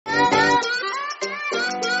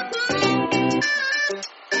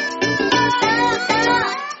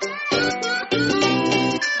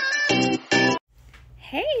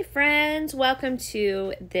friends, welcome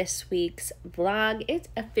to this week's vlog. It's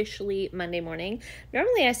officially Monday morning.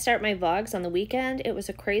 Normally I start my vlogs on the weekend. It was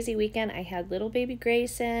a crazy weekend. I had little baby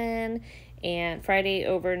Grayson and Friday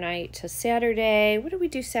overnight to Saturday. What did we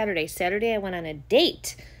do Saturday? Saturday I went on a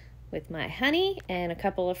date with my honey and a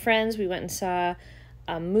couple of friends. We went and saw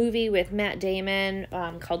a movie with Matt Damon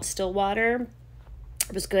called Stillwater.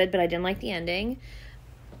 It was good, but I didn't like the ending.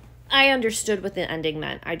 I understood what the ending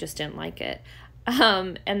meant. I just didn't like it.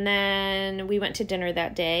 And then we went to dinner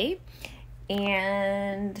that day.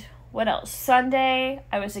 And what else? Sunday,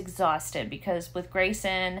 I was exhausted because with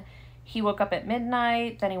Grayson, he woke up at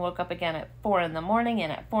midnight. Then he woke up again at 4 in the morning.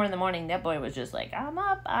 And at 4 in the morning, that boy was just like, I'm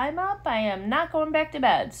up. I am not going back to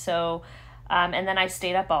bed. So, and then I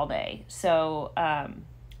stayed up all day. So,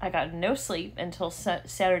 I got no sleep until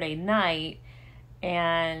Saturday night.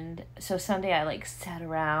 And so Sunday I sat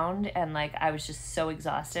around and I was just so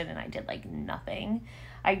exhausted and I did nothing.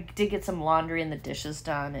 I did get some laundry and the dishes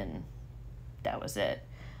done and that was it.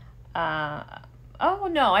 Oh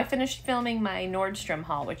no, I finished filming my Nordstrom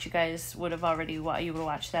haul, which you guys would have already, you would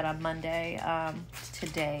watch that on Monday.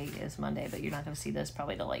 Today is Monday, but you're not going to see this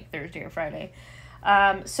probably till Thursday or Friday.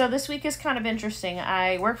 So this week is kind of interesting.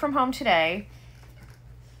 I work from home today.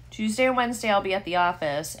 Tuesday and Wednesday I'll be at the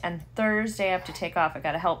office, and Thursday I have to take off. I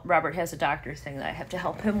got to help. Robert has a doctor's thing that I have to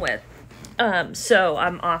help him with. So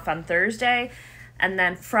I'm off on Thursday, and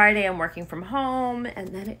then Friday I'm working from home, and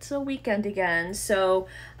then it's a weekend again. So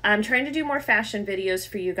I'm trying to do more fashion videos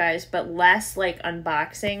for you guys, but less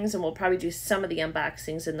unboxings, and we'll probably do some of the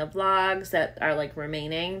unboxings in the vlogs that are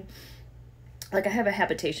remaining. I have a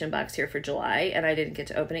habitation box here for July, and I didn't get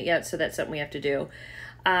to open it yet, so that's something we have to do.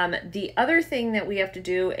 The other thing that we have to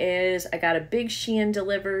do is I got a big Shein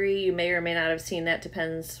delivery. You may or may not have seen that.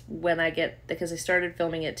 Depends when I get, because I started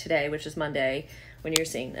filming it today, which is Monday when you're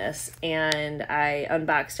seeing this. And I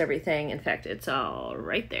unboxed everything. In fact, it's all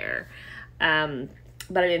right there.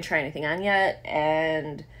 But I didn't try anything on yet.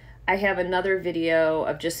 And I have another video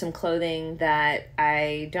of just some clothing that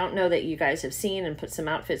I don't know that you guys have seen and put some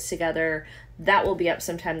outfits together. That will be up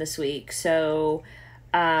sometime this week. So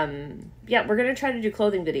yeah, we're going to try to do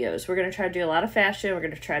clothing videos. We're going to try to do a lot of fashion. We're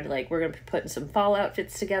going to try to we're going to be putting some fall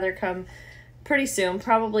outfits together come pretty soon.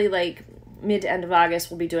 Probably mid to end of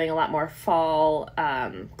August, we'll be doing a lot more fall,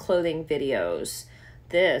 clothing videos.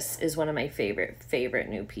 This is one of my favorite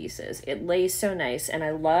new pieces. It lays so nice, and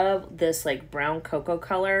I love this brown cocoa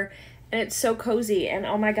color, and it's so cozy. And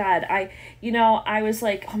oh my God, I was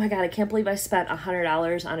oh my God, I can't believe I spent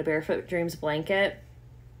 $100 on a Barefoot Dreams blanket.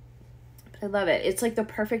 I love it. It's the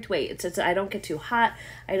perfect weight. It's I don't get too hot,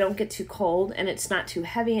 I don't get too cold, and it's not too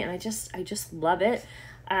heavy, and I just love it.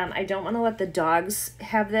 I don't want to let the dogs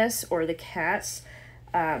have this or the cats.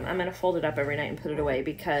 I'm going to fold it up every night and put it away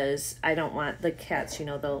because I don't want the cats,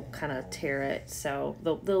 they'll kind of tear it. So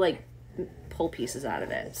they'll pull pieces out of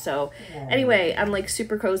it. So anyway, I'm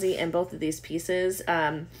super cozy in both of these pieces.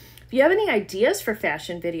 If you have any ideas for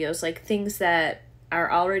fashion videos, things that are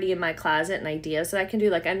already in my closet and ideas that I can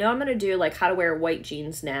do. I know I'm going to do how to wear white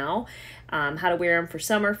jeans now, how to wear them for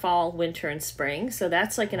summer, fall, winter, and spring. So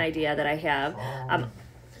that's an idea that I have.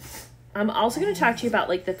 I'm also going to talk to you about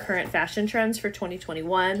the current fashion trends for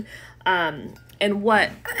 2021, and what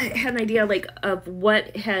I had an idea of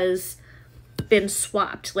what has been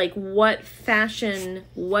swapped, what fashion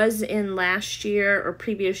was in last year or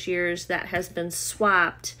previous years that has been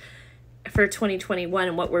swapped for 2021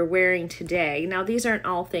 and what we're wearing today. Now, these aren't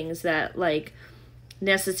all things that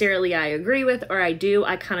necessarily I agree with or I do.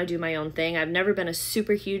 I kind of do my own thing. I've never been a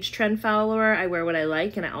super huge trend follower. I wear what I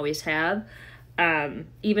like, and I always have,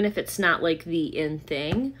 even if it's not the in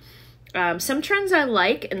thing. Some trends I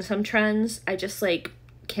like, and some trends I just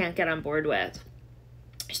can't get on board with.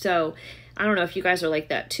 So I don't know if you guys are like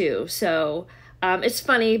that too. So it's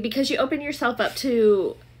funny because you open yourself up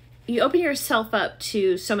to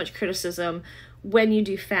so much criticism when you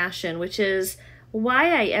do fashion, which is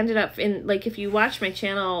why I ended up in, if you watch my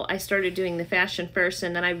channel, I started doing the fashion first,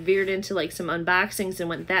 and then I veered into some unboxings and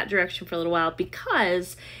went that direction for a little while,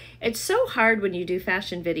 because it's so hard when you do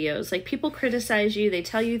fashion videos. People criticize you, they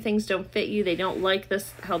tell you things don't fit you, they don't like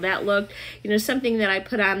this, how that looked. Something that I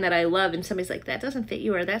put on that I love, and somebody's like, that doesn't fit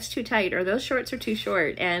you, or that's too tight, or those shorts are too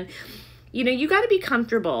short. And you got to be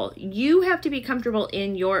comfortable. You have to be comfortable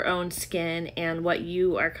in your own skin and what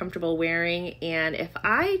you are comfortable wearing. And if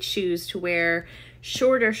I choose to wear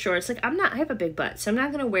shorter shorts, I have a big butt, so I'm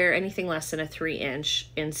not going to wear anything less than a 3-inch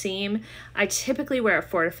inseam. I typically wear a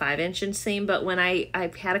 4 to 5-inch inseam, but when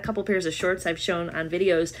I've had a couple pairs of shorts I've shown on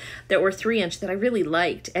videos that were 3-inch that I really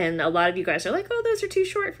liked, and a lot of you guys are like, oh, those are too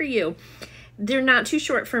short for you. they're not too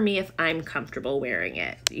short for me if I'm comfortable wearing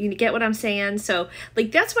it. You get what I'm saying? So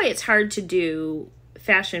like, that's why it's hard to do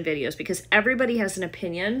fashion videos, because everybody has an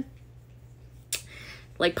opinion.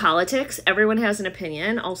 Like politics, everyone has an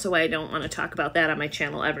opinion. Also, I don't want to talk about that on my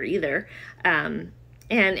channel ever either.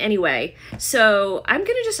 And anyway, so I'm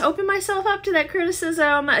going to just open myself up to that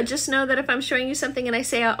criticism. Just know that if I'm showing you something and I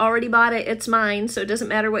say I already bought it, it's mine. So it doesn't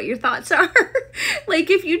matter what your thoughts are. Like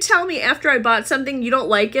if you tell me after I bought something you don't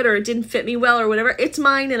like it or it didn't fit me well or whatever, it's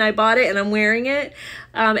mine and I bought it and I'm wearing it.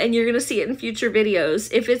 And you're going to see it in future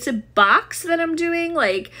videos. If it's a box that I'm doing,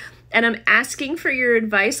 like, and I'm asking for your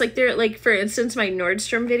advice, like there, like for instance, my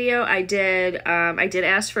Nordstrom video, I did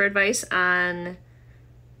ask for advice on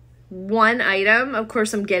one item. Of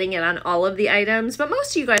course, I'm getting it on all of the items, but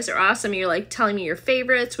most of you guys are awesome. You're like telling me your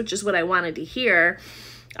favorites, which is what I wanted to hear.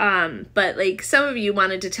 But like some of you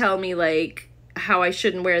wanted to tell me like how I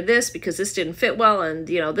shouldn't wear this because this didn't fit well, and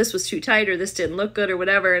you know, this was too tight or this didn't look good or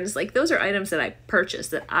whatever. And it's like, those are items that I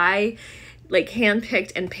purchased, that I like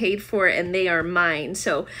handpicked and paid for, and they are mine.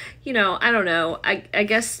 So, you know, I don't know. I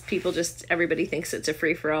guess people just, everybody thinks it's a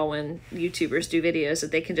free-for-all when YouTubers do videos,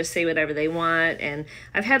 that they can just say whatever they want. And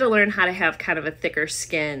I've had to learn how to have kind of a thicker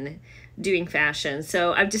skin doing fashion.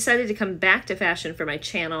 So I've decided to come back to fashion for my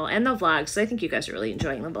channel and the vlogs, because I think you guys are really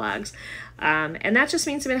enjoying the vlogs. And that just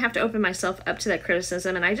means I'm gonna have to open myself up to that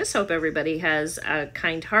criticism. And I just hope everybody has a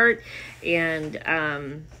kind heart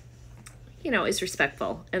and, you know, is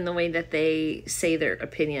respectful in the way that they say their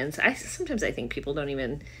opinions. Sometimes I think people don't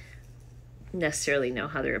even necessarily know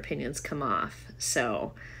how their opinions come off.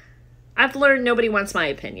 So I've learned nobody wants my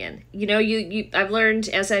opinion. You know, I've learned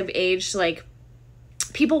as I've aged, like,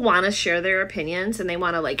 people want to share their opinions and they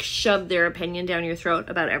want to like shove their opinion down your throat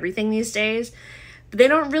about everything these days. But they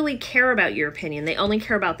don't really care about your opinion. They only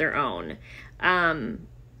care about their own.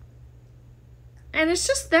 And it's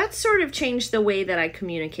just, that sort of changed the way that I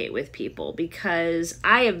communicate with people, because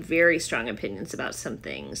I have very strong opinions about some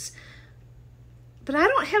things. But I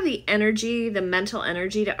don't have the energy, the mental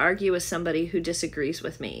energy to argue with somebody who disagrees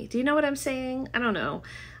with me. Do you know what I'm saying? I don't know.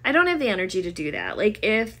 I don't have the energy to do that. Like,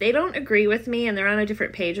 if they don't agree with me and they're on a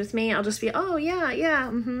different page with me, I'll just be, oh, yeah,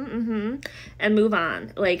 and move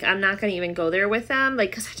on. Like, I'm not going to even go there with them, like,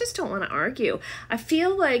 because I just don't want to argue. I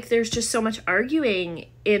feel like there's just so much arguing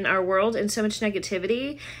in our world and so much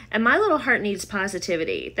negativity, and my little heart needs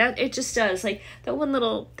positivity. That it just does. Like, that one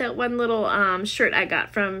little shirt I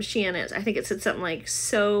got from Shein, I think it said something like,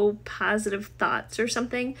 so positive thoughts or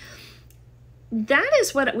something. That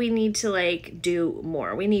is what we need to like do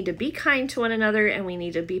more. We need to be kind to one another, and we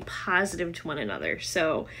need to be positive to one another.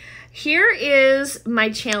 So here is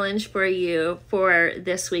my challenge for you for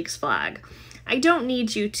this week's vlog. I don't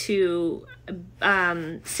need you to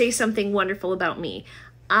say something wonderful about me.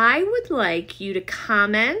 I would like you to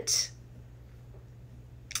comment.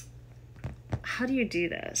 How do you do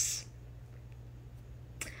this?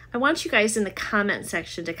 I want you guys in the comment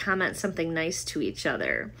section to comment something nice to each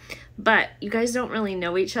other. But you guys don't really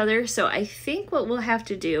know each other, so I think what we'll have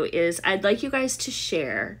to do is, I'd like you guys to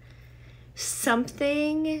share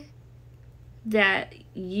something that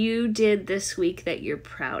you did this week that you're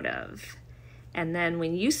proud of. And then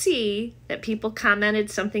when you see that people commented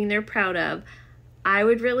something they're proud of, I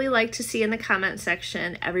would really like to see in the comment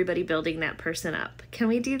section everybody building that person up. Can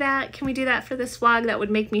we do that? Can we do that for this vlog? That would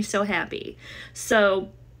make me so happy. So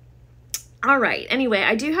all right, anyway,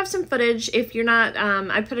 I do have some footage. If you're not,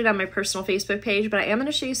 I put it on my personal Facebook page, but I am going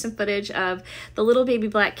to show you some footage of the little baby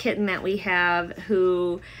black kitten that we have,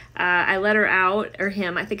 who I let her out, or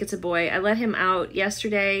him, I think it's a boy. I let him out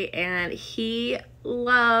yesterday, and he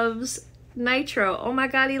loves Nitro. Oh my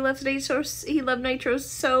God, he loves Nitro. He loved Nitro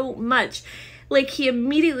so much. Like, he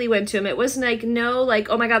immediately went to him. It wasn't like, no, like,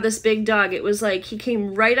 oh my God, this big dog. It was like, he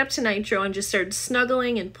came right up to Nitro and just started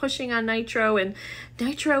snuggling and pushing on Nitro. And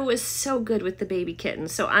Nitro was so good with the baby kitten.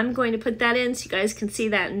 So I'm going to put that in so you guys can see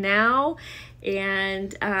that now.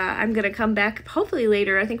 And I'm going to come back hopefully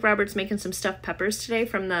later. I think Robert's making some stuffed peppers today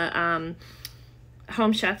from the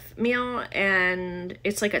Home Chef meal. And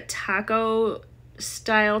it's like a taco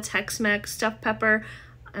style Tex-Mex stuffed pepper.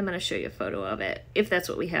 I'm going to show you a photo of it, if that's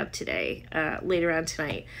what we have today, later on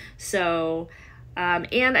tonight. So,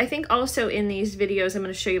 and I think also in these videos, I'm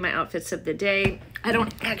going to show you my outfits of the day. I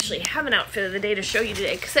don't actually have an outfit of the day to show you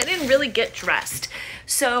today, because I didn't really get dressed.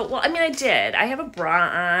 So, well, I mean, I did. I have a bra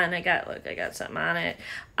on. I got something on it.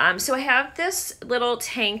 So I have this little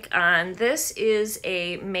tank on. This is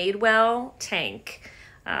a Madewell tank.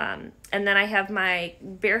 And then I have my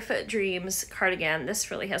Barefoot Dreams cardigan.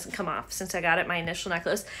 This really hasn't come off since I got it, my initial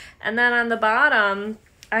necklace. And then on the bottom,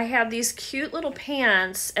 I have these cute little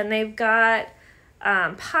pants, and they've got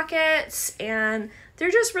pockets, and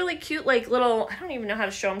they're just really cute, like little, I don't even know how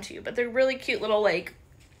to show them to you, but they're really cute little, like,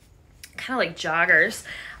 kind of like joggers.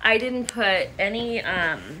 I didn't put any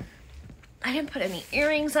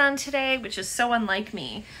earrings on today, which is so unlike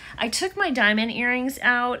me. I took my diamond earrings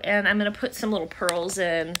out, and I'm going to put some little pearls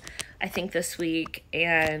in, I think, this week.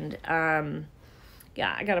 And,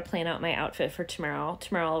 yeah, I got to plan out my outfit for tomorrow.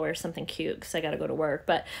 Tomorrow I'll wear something cute because I got to go to work.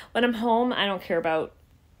 But when I'm home, I don't care about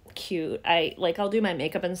cute. I'll do my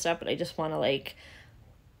makeup and stuff, but I just want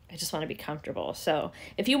to be comfortable. So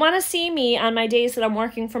if you want to see me on my days that I'm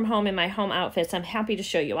working from home in my home outfits, I'm happy to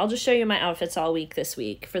show you. I'll just show you my outfits all week this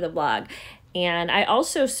week for the vlog. And I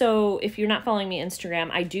also, so if you're not following me on Instagram,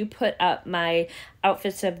 I do put up my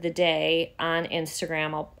outfits of the day on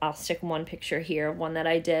Instagram. I'll stick one picture here, one that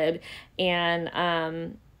I did. And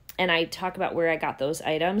I talk about where I got those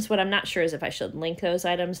items. What I'm not sure is if I should link those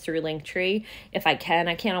items through Linktree. If I can,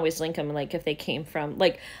 I can't always link them, like if they came from,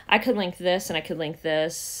 like I could link this and I could link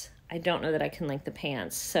this. I don't know that I can link the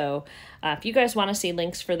pants. So if you guys want to see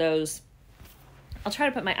links for those, I'll try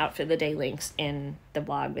to put my outfit of the day links in the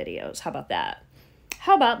vlog videos. How about that?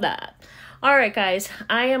 How about that? All right, guys,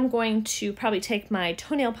 I am going to probably take my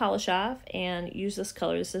toenail polish off and use this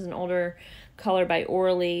color. This is an older color by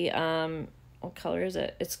Orly. What color is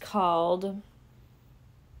it? It's called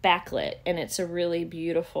Backlit, and it's a really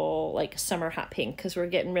beautiful, like, summer hot pink, because we're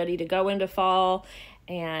getting ready to go into fall,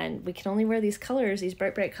 and we can only wear these colors, these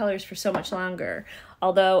bright, bright colors, for so much longer.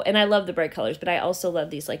 Although, and I love the bright colors, but I also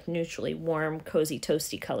love these, like, neutrally warm, cozy,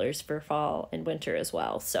 toasty colors for fall and winter as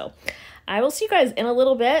well. So I will see you guys in a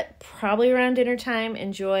little bit, probably around dinner time.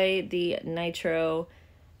 Enjoy the Nitro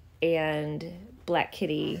and Black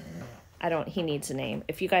Kitty. He needs a name.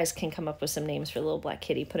 If you guys can come up with some names for little Black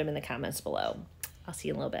Kitty, put them in the comments below. I'll see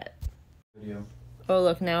you in a little bit. Video. Oh,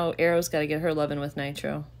 look, now Arrow's got to get her lovin' with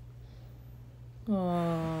Nitro.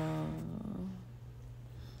 Aww.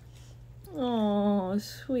 Oh,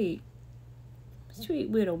 sweet.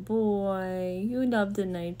 Sweet little boy. You love the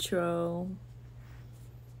Nitro.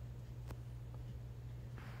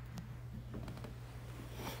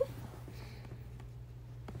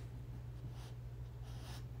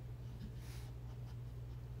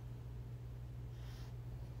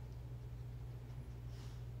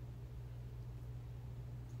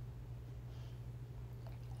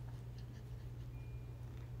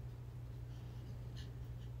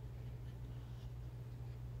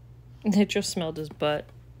 It just smelled his butt.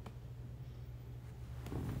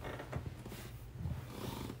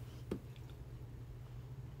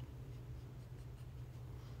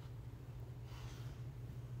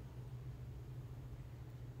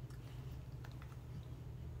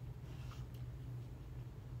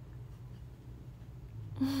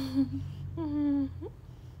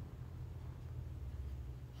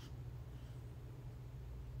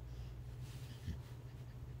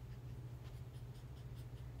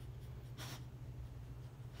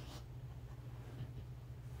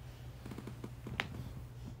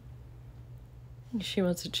 She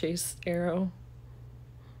wants to chase Arrow.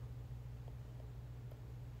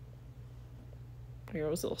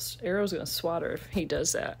 Arrow's gonna swat her if he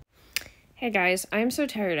does that. Hey guys, I'm so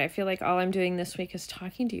tired. I feel like all I'm doing this week is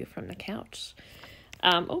talking to you from the couch.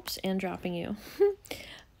 Oops, and dropping you.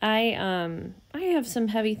 I have some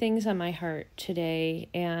heavy things on my heart today,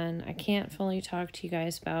 and I can't fully talk to you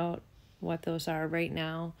guys about what those are right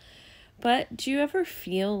now. But do you ever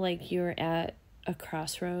feel like you're at a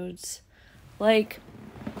crossroads? Like,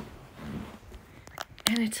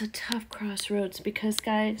 and it's a tough crossroads because,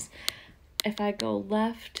 guys, if I go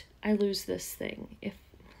left, I lose this thing.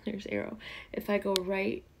 There's Arrow. If I go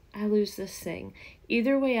right, I lose this thing.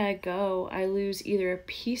 Either way I go, I lose either a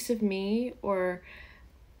piece of me or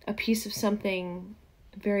a piece of something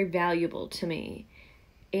very valuable to me.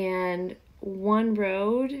 And one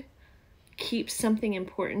road keeps something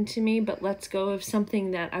important to me, but lets go of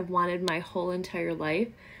something that I've wanted my whole entire life.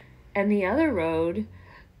 And the other road,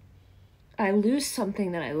 I lose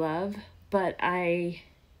something that I love, but I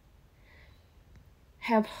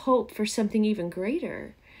have hope for something even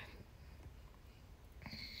greater.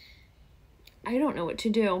 I don't know what to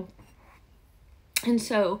do. And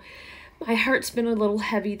so my heart's been a little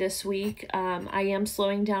heavy this week. I am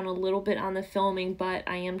slowing down a little bit on the filming, but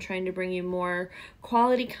I am trying to bring you more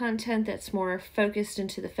quality content that's more focused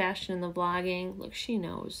into the fashion and the vlogging. Look, she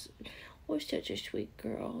knows. Oh, such a sweet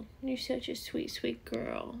girl. You're such a sweet, sweet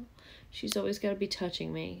girl. She's always got to be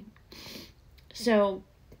touching me. So,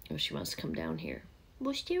 oh, she wants to come down here.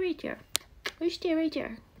 We'll stay right there. We'll stay right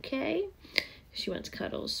there, okay? She wants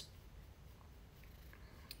cuddles.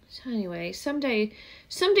 So anyway, someday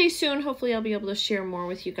soon, hopefully I'll be able to share more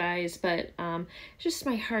with you guys, but just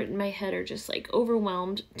my heart and my head are just like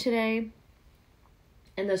overwhelmed today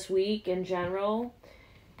and this week in general.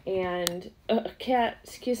 And cat,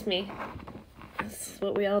 excuse me, this is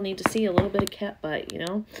what we all need to see, a little bit of cat butt, you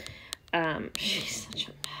know. She's such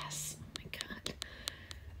a mess. Oh my God.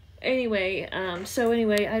 Anyway,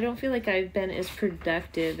 I don't feel like I've been as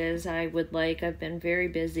productive as I would like. I've been very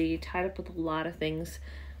busy, tied up with a lot of things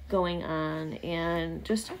going on, and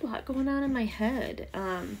just a lot going on in my head.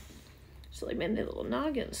 So like my little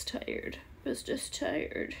noggin's tired. It's just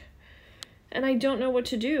tired. And I don't know what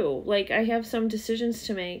to do. Like, I have some decisions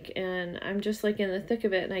to make, and I'm just like in the thick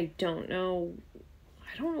of it, and I don't know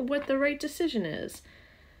what the right decision is.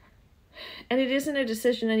 And it isn't a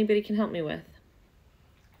decision anybody can help me with.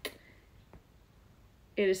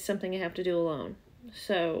 It is something I have to do alone.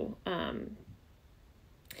 So,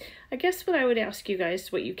 I guess what I would ask you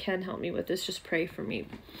guys, what you can help me with, is just pray for me.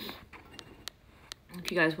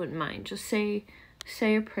 If you guys wouldn't mind, just say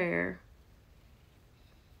a prayer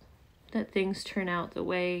that things turn out the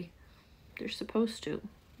way they're supposed to.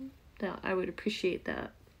 That I would appreciate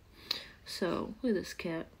that. So, look at this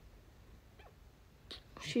cat.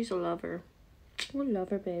 She's a lover. I love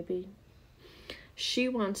her, baby. She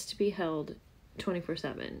wants to be held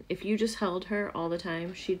 24/7. If you just held her all the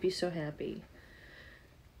time, she'd be so happy.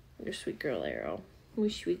 You're a sweet girl, Arrow. You're a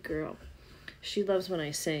sweet girl. She loves when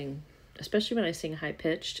I sing, especially when I sing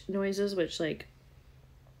high-pitched noises, which, like,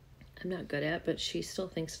 I'm not good at, but she still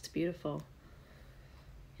thinks it's beautiful.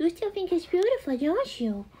 You still think it's beautiful, don't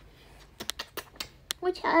you?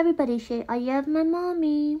 What tell everybody say? I love my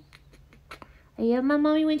mommy. I love my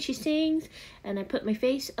mommy when she sings, and I put my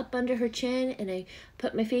face up under her chin, and I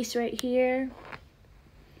put my face right here.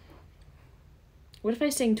 What if I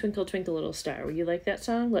sing Twinkle, Twinkle, Little Star? Will you like that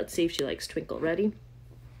song? Let's see if she likes Twinkle. Ready?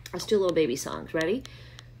 Let's do little baby songs. Ready?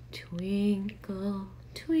 Twinkle,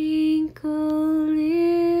 twinkle,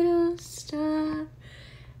 little star,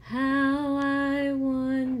 how I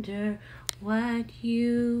wonder what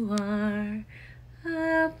you are.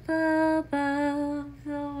 Up above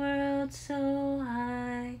the world so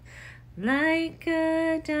high, like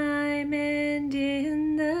a diamond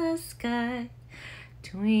in the sky.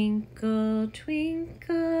 Twinkle,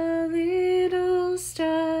 twinkle, little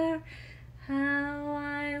star, how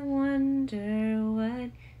I wonder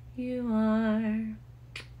what you are.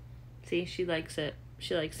 See, she likes it.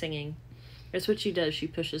 She likes singing. That's what she does. She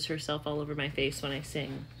pushes herself all over my face when I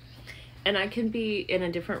sing. And I can be in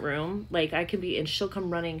a different room. Like, I can be, and she'll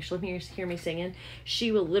come running. She'll hear me singing.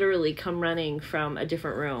 She will literally come running from a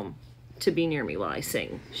different room to be near me while I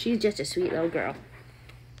sing. She's just a sweet little girl.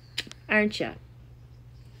 Aren't you?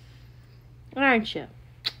 Aren't you?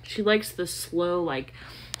 She likes the slow, like,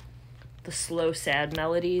 the slow, sad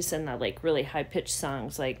melodies and the, like, really high-pitched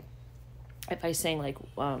songs. Like, if I sang, like,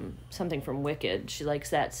 something from Wicked, she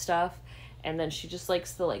likes that stuff. And then she just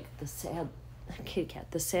likes the, like, the sad... Kitty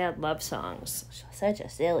cat, the sad love songs. She's such a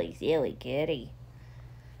silly kitty.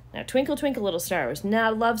 Now, Twinkle, Twinkle, Little Star was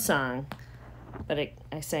not a love song, but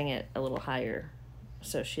I sang it a little higher,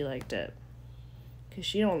 so she liked it. Because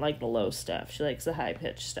she don't like the low stuff. She likes the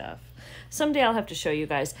high-pitched stuff. Someday I'll have to show you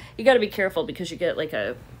guys. You got to be careful because you get, like,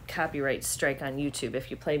 a copyright strike on YouTube if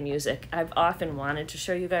you play music. I've often wanted to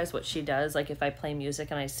show you guys what she does, like if I play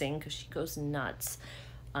music and I sing, because she goes nuts.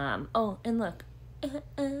 Oh, and look.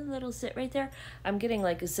 Little zit right there. I'm getting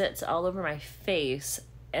like zits all over my face,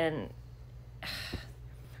 and it's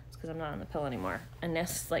because I'm not on the pill anymore, and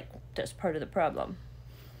that's part of the problem.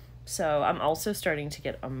 So I'm also starting to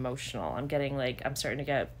get emotional. I'm starting to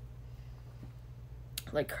get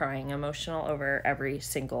like crying emotional over every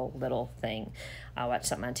single little thing. I watch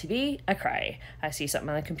something on TV, I cry. I see something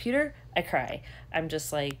on the computer, I cry. I'm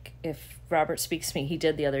just like, if Robert speaks to me, he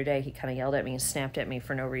did the other day, he kind of yelled at me and snapped at me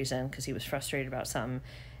for no reason because he was frustrated about something,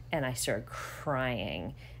 and I started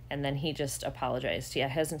crying, and then he just apologized. He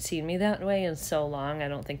hasn't seen me that way in so long. I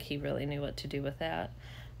don't think he really knew what to do with that.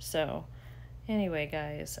 So anyway,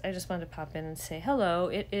 guys, I just wanted to pop in and say hello.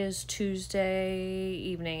 It is Tuesday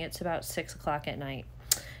evening. It's about 6 o'clock at night.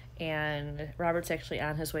 And Robert's actually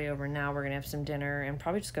on his way over now. We're going to have some dinner and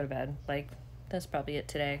probably just go to bed. Like, that's probably it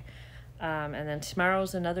today. And then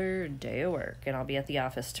tomorrow's another day of work, and I'll be at the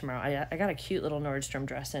office tomorrow. I got a cute little Nordstrom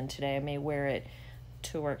dress in today. I may wear it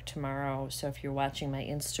to work tomorrow. So if you're watching my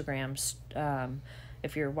Instagram,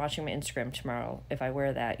 tomorrow, if I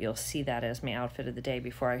wear that, you'll see that as my outfit of the day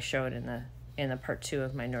before I show it in the part 2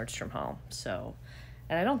 of my Nordstrom haul. So,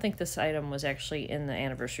 and I don't think this item was actually in the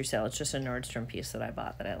anniversary sale. It's just a Nordstrom piece that I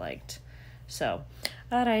bought that I liked. So,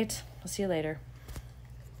 all right, I'll see you later.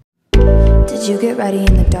 Did you get ready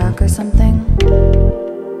in the dark or something?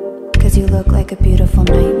 'Cause you look like a beautiful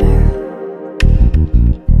nightmare.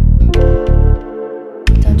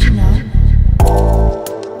 Don't you know?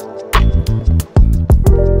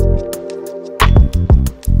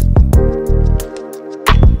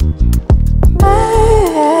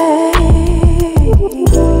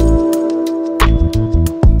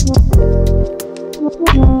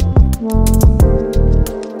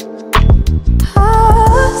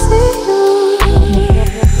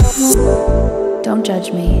 Don't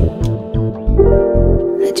judge me.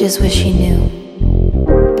 I just wish he knew.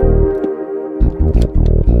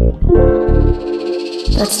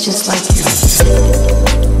 That's just like you.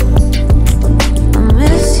 I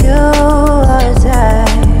miss you all the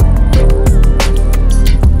time.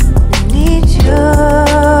 I need you.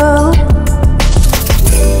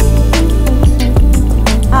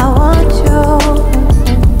 I want you.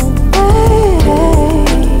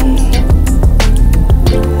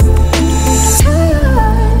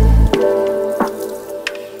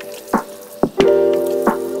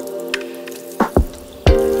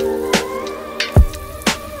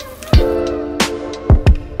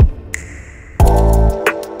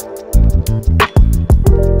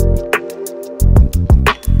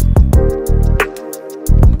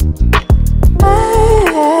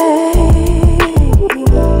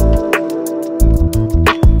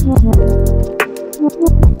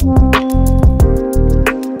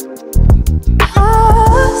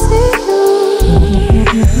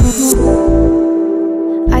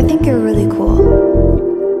 I think you're really cool.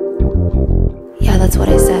 Yeah, that's what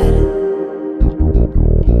I said.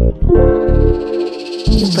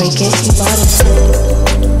 You break it, you bought it.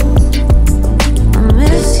 I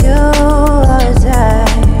miss you all the time.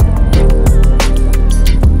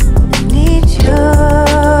 I need you.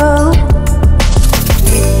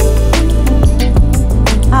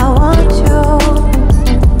 I want you.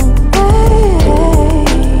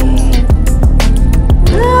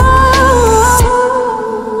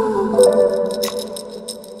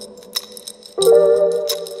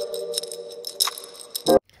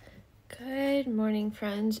 Good morning,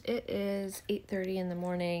 friends. It is 8:30 in the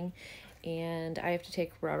morning, and I have to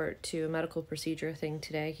take Robert to a medical procedure thing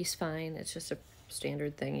today. He's fine. It's just a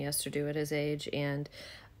standard thing he has to do at his age, and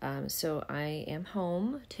so I am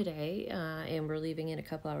home today, and we're leaving in a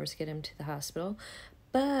couple hours to get him to the hospital.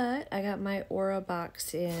 But I got my Aura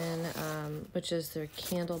box in, which is their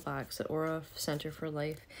candle box, the Aura Center for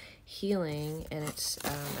Life Healing, and it's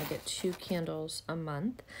I get 2 candles a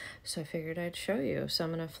month, so I figured I'd show you. So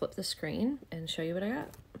I'm gonna flip the screen and show you what I got.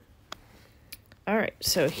 All right,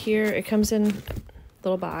 so here it comes in a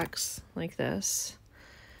little box like this,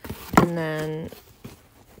 and then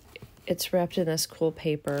it's wrapped in this cool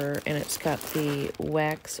paper, and it's got the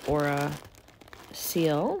wax Aura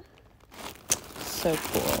seal. So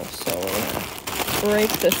cool. So we're gonna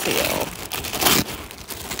break the seal.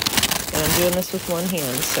 And I'm doing this with one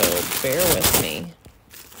hand, so bear with me.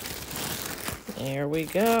 There we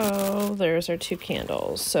go. There's our 2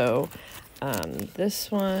 candles. So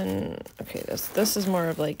this one, okay, this is more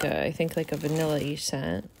of like a, I think like a vanilla-y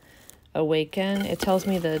scent. Awaken. It tells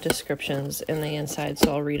me the descriptions in the inside,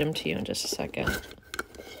 so I'll read them to you in just a second.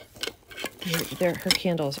 Her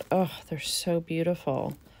candles, oh, they're so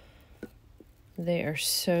beautiful. They are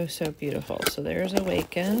so, so beautiful. So there's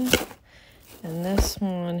Awaken. And this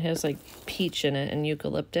one has like peach in it and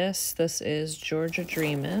eucalyptus. This is Georgia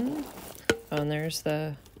Dreamin'. Oh, and there's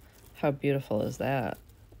the, how beautiful is that?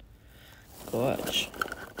 Gorge.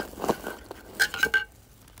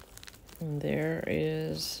 And there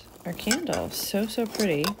is our candle. So, so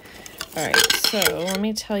pretty. All right, so let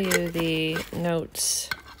me tell you the notes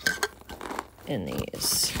in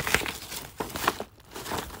these.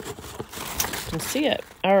 Can see it.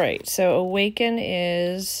 All right, so Awaken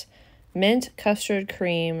is mint, custard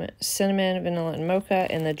cream, cinnamon, vanilla, and mocha,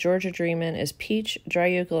 and the Georgia Dreamin' is peach, dry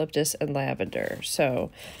eucalyptus, and lavender. So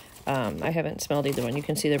I haven't smelled either one. You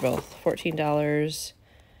can see they're both $14.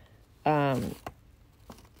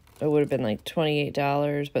 It would have been like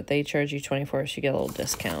 $28, but they charge you $24, so you get a little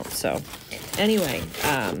discount. So anyway,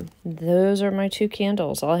 those are my 2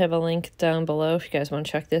 candles. I'll have a link down below if you guys want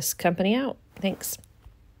to check this company out. Thanks.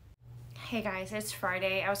 Hey guys, it's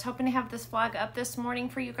Friday. I was hoping to have this vlog up this morning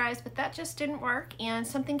for you guys, but that just didn't work, and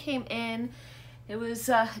something came in. It was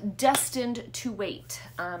destined to wait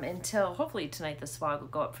until hopefully tonight this vlog will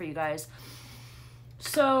go up for you guys.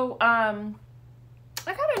 So I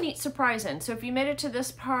got a neat surprise in. So if you made it to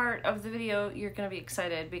this part of the video, you're going to be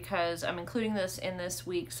excited because I'm including this in this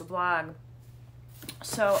week's vlog.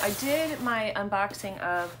 So I did my unboxing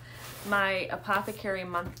of my Apothecary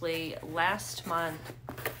Monthly last month,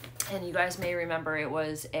 And you guys may remember it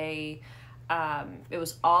was it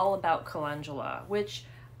was all about calendula, which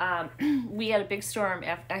we had a big storm.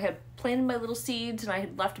 I had planted my little seeds and I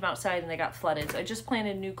had left them outside and they got flooded. So I just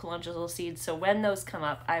planted new calendula seeds. So when those come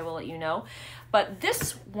up, I will let you know. But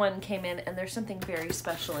this one came in and there's something very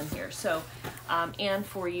special in here. So, and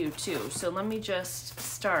for you too. So let me just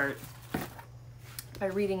start by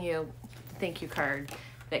reading you the thank you card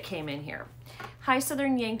that came in here. Hi,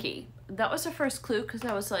 Southern Yankee. That was the first clue because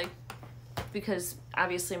I was like, because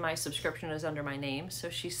obviously my subscription is under my name, so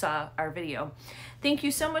she saw our video. Thank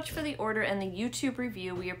you so much for the order and the YouTube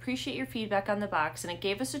review. We appreciate your feedback on the box, and it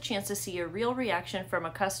gave us a chance to see a real reaction from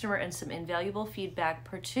a customer and some invaluable feedback,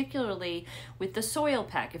 particularly with the soil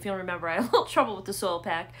pack. If you'll remember, I had a little trouble with the soil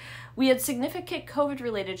pack. We had significant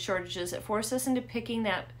COVID-related shortages that forced us into picking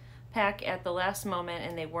that pack at the last moment,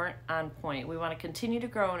 and they weren't on point. We want to continue to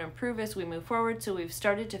grow and improve as we move forward, so we've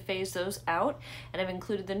started to phase those out and have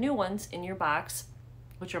included the new ones in your box,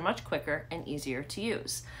 which are much quicker and easier to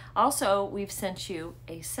use. Also, we've sent you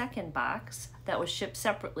a second box that was shipped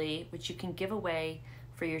separately, which you can give away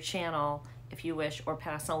for your channel if you wish, or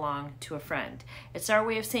pass along to a friend. It's our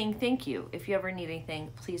way of saying thank you. If you ever need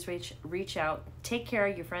anything, please reach out. Take care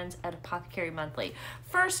of your friends at Apothecary Monthly.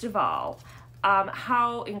 First of all,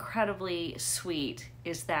 how incredibly sweet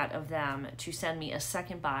is that of them to send me a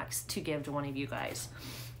second box to give to one of you guys.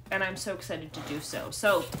 And I'm so excited to do so.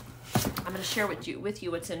 So I'm going to share with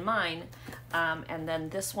you what's in mine. And then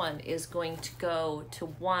this one is going to go to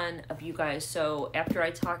one of you guys. So after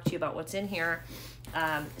I talk to you about what's in here,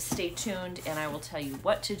 stay tuned and I will tell you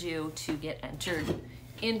what to do to get entered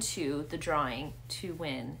into the drawing to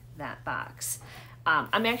win that box.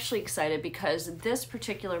 I'm actually excited because this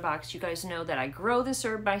particular box, you guys know that I grow this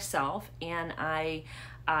herb myself and I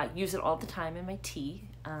use it all the time in my tea.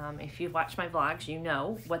 If you've watched my vlogs, you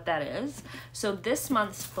know what that is. So this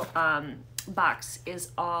month's box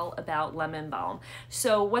is all about lemon balm.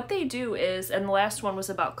 So what they do is, and the last one was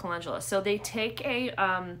about calendula. So they take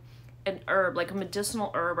an herb, like a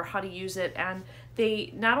medicinal herb, or how to use it, and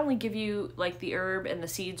they not only give you like the herb and the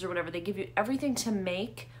seeds or whatever, they give you everything to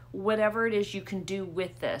make whatever it is you can do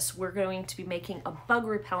with this. We're going to be making a bug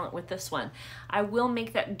repellent with this one. I will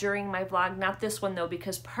make that during my vlog, not this one though,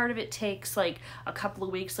 because part of it takes like a couple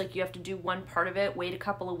of weeks. Like you have to do one part of it, wait a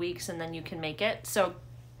couple of weeks, and then you can make it. So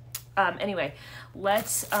anyway,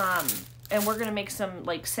 let's and we're gonna make some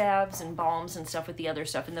like salves and balms and stuff with the other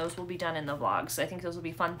stuff, and those will be done in the vlogs. I think those will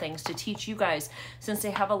be fun things to teach you guys, since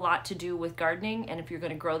they have a lot to do with gardening, and if you're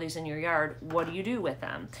gonna grow these in your yard, what do you do with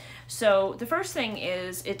them? So the first thing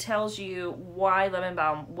is, it tells you why lemon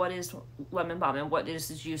balm, what is lemon balm, and what is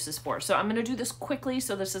its uses for. So I'm gonna do this quickly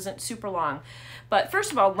so this isn't super long. But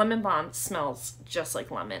first of all, lemon balm smells just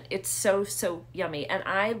like lemon. It's so, so yummy, and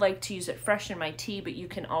I like to use it fresh in my tea, but you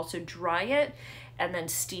can also dry it and then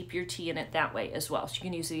steep your tea in it that way as well. So you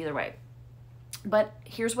can use it either way. But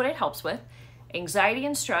here's what it helps with: anxiety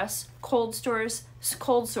and stress, cold sores,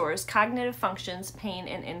 cognitive functions, pain,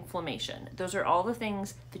 and inflammation. Those are all the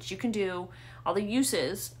things that you can do, all the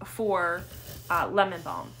uses for lemon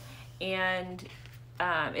balm. And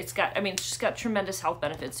it's just got tremendous health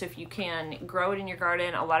benefits. So if you can grow it in your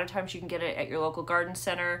garden, a lot of times you can get it at your local garden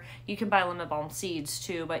center. You can buy lemon balm seeds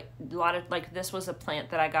too, but a lot of, like, this was a plant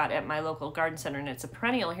that I got at my local garden center, and it's a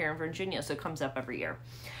perennial here in Virginia, so it comes up every year.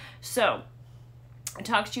 So it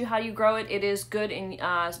talks to you how you grow it. It is good in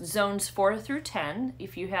zones 4 through 10.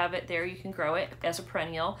 If you have it there, you can grow it as a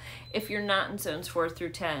perennial. If you're not in zones 4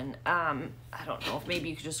 through 10, I don't know, maybe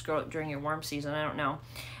you could just grow it during your warm season, I don't know.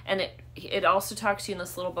 And it also talks to you in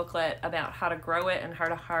this little booklet about how to grow it and how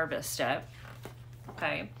to harvest it.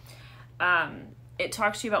 Okay. It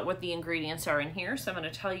talks to you about what the ingredients are in here, so I'm going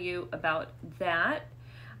to tell you about that.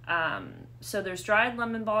 So there's dried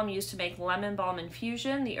lemon balm used to make lemon balm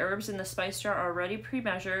infusion. The herbs in the spice jar are already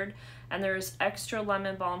pre-measured, and there's extra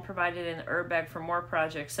lemon balm provided in the herb bag for more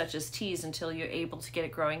projects such as teas until you're able to get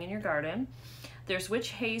it growing in your garden. There's witch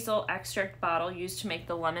hazel extract bottle used to make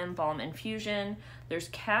the lemon balm infusion. There's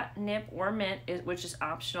catnip or mint, which is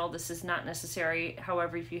optional. This is not necessary.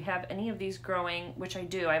 However, if you have any of these growing, which I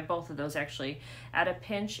do, I have both of those actually, add a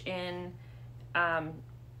pinch in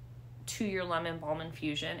to your lemon balm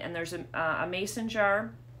infusion. And there's a mason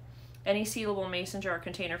jar, any sealable mason jar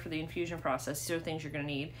container for the infusion process. These are things you're going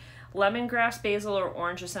to need. Lemongrass, basil, or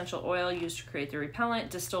orange essential oil used to create the repellent.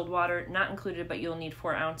 Distilled water, not included, but you'll need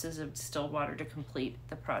 4 ounces of distilled water to complete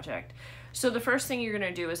the project. So the first thing you're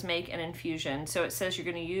going to do is make an infusion. So it says you're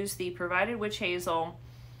going to use the provided witch hazel,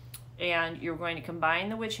 and you're going to combine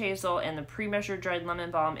the witch hazel and the pre-measured dried lemon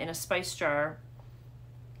balm in a spice jar,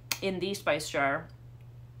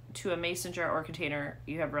 to a mason jar or container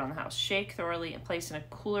you have around the house. Shake thoroughly and place in a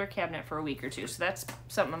cooler cabinet for a week or two. So that's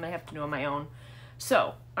something I'm gonna have to do on my own.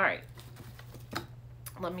 So, all right,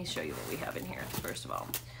 let me show you what we have in here. First of all,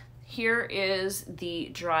 here is the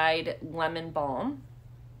dried lemon balm.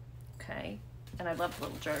 Okay, and I love the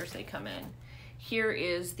little jars they come in. Here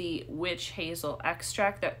is the witch hazel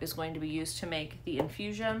extract that is going to be used to make the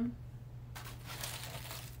infusion.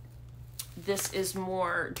 This is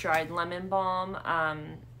more dried lemon balm,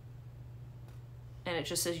 and it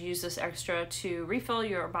just says use this extra to refill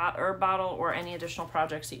your herb bottle or any additional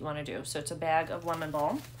projects that you want to do. So it's a bag of lemon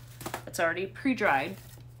balm. It's already pre-dried.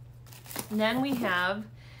 And then we have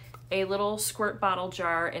a little squirt bottle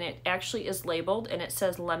jar, and it actually is labeled, and it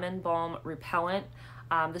says lemon balm repellent.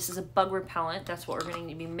 This is a bug repellent. That's what we're going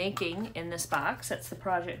to be making in this box. That's the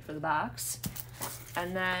project for the box.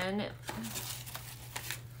 And then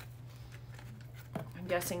I'm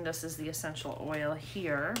guessing this is the essential oil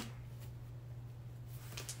here.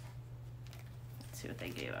 Let's see what they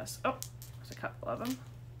gave us. Oh, there's a couple of them.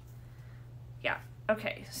 Yeah,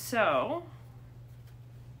 okay, so,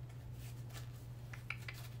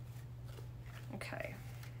 okay.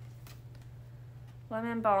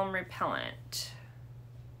 Lemon balm repellent.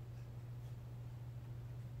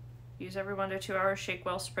 Use every 1 to 2 hours, shake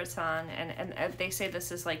well, spritz on, and they say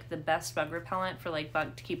this is like the best bug repellent for like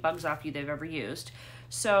to keep bugs off you they've ever used.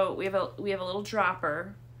 So we have a little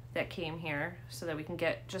dropper that came here so that we can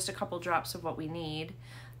get just a couple drops of what we need.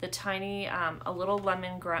 The tiny, a little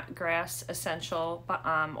lemongrass essential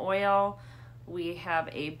oil. We have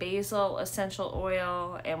a basil essential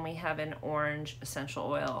oil, and we have an orange essential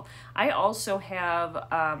oil. I also have,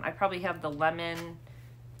 I probably have the lemon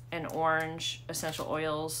and orange essential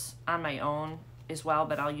oils on my own as well,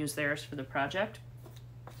 but I'll use theirs for the project.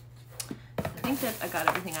 I think that I got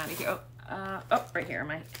everything out of here. Oh, right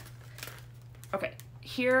here, okay.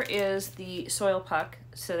 Here is the soil puck,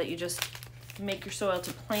 so that you just make your soil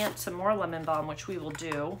to plant some more lemon balm, which we will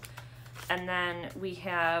do. And then we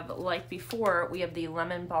have, like before, we have the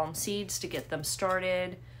lemon balm seeds to get them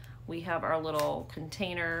started. We have our little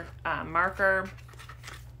container marker,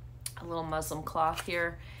 a little muslin cloth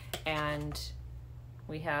here, and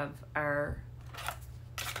we have our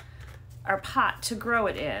pot to grow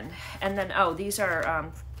it in. And then, oh, these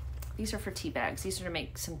are for tea bags. These are to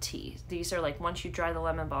make some tea. These are like, once you dry the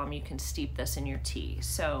lemon balm, you can steep this in your tea,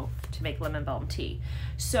 so to make lemon balm tea.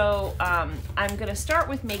 So I'm gonna start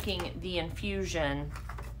with making the infusion.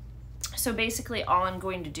 So basically all I'm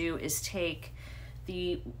going to do is take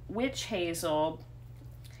the witch hazel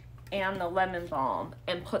and the lemon balm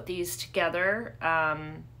and put these together,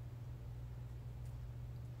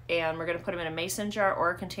 and we're gonna put them in a mason jar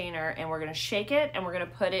or a container, and we're gonna shake it, and we're gonna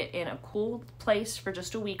put it in a cool place for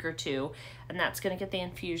just a week or two, and that's gonna get the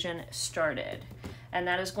infusion started. And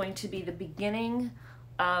that is going to be the beginning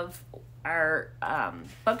of our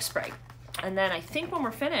bug spray. And then I think when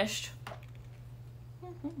we're finished,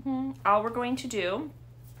 all we're going to do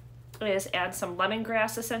is add some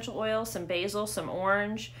lemongrass essential oil, some basil, some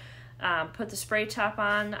orange, put the spray top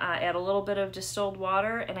on, add a little bit of distilled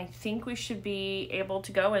water, and I think we should be able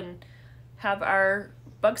to go and have our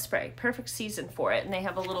bug spray. Perfect season for it. And they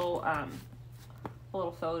have a little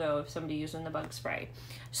photo of somebody using the bug spray.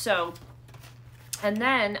 So, and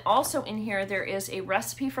then also in here there is a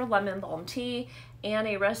recipe for lemon balm tea and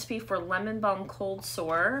a recipe for lemon balm cold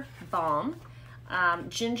sore balm,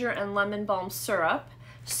 ginger and lemon balm syrup.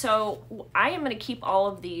 So I am going to keep all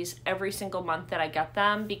of these every single month that I get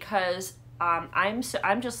them, because I'm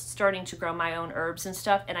just starting to grow my own herbs and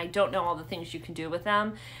stuff, and I don't know all the things you can do with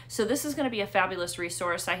them. So this is going to be a fabulous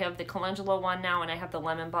resource. I have the calendula one now, and I have the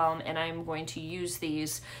lemon balm, and I'm going to use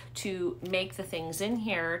these to make the things in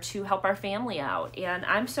here to help our family out. And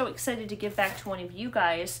I'm so excited to give back to one of you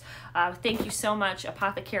guys. Thank you so much,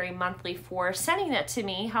 Apothecary Monthly, for sending that to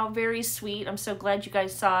me. How very sweet. I'm so glad you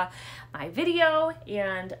guys saw my video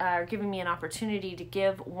and are giving me an opportunity to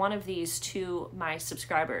give one of these to my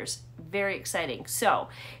subscribers. Very exciting. So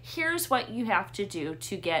here's what you have to do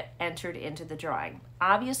to get entered into the drawing.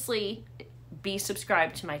 Obviously, be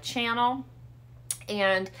subscribed to my channel,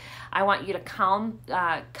 and I want you to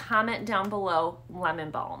comment down below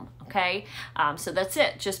lemon balm, okay? So that's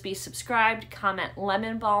it. Just be subscribed, comment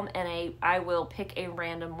lemon balm, and I will pick a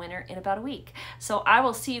random winner in about a week. So I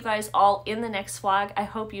will see you guys all in the next vlog. I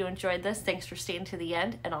hope you enjoyed this. Thanks for staying to the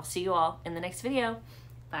end, and I'll see you all in the next video.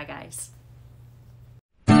 Bye, guys.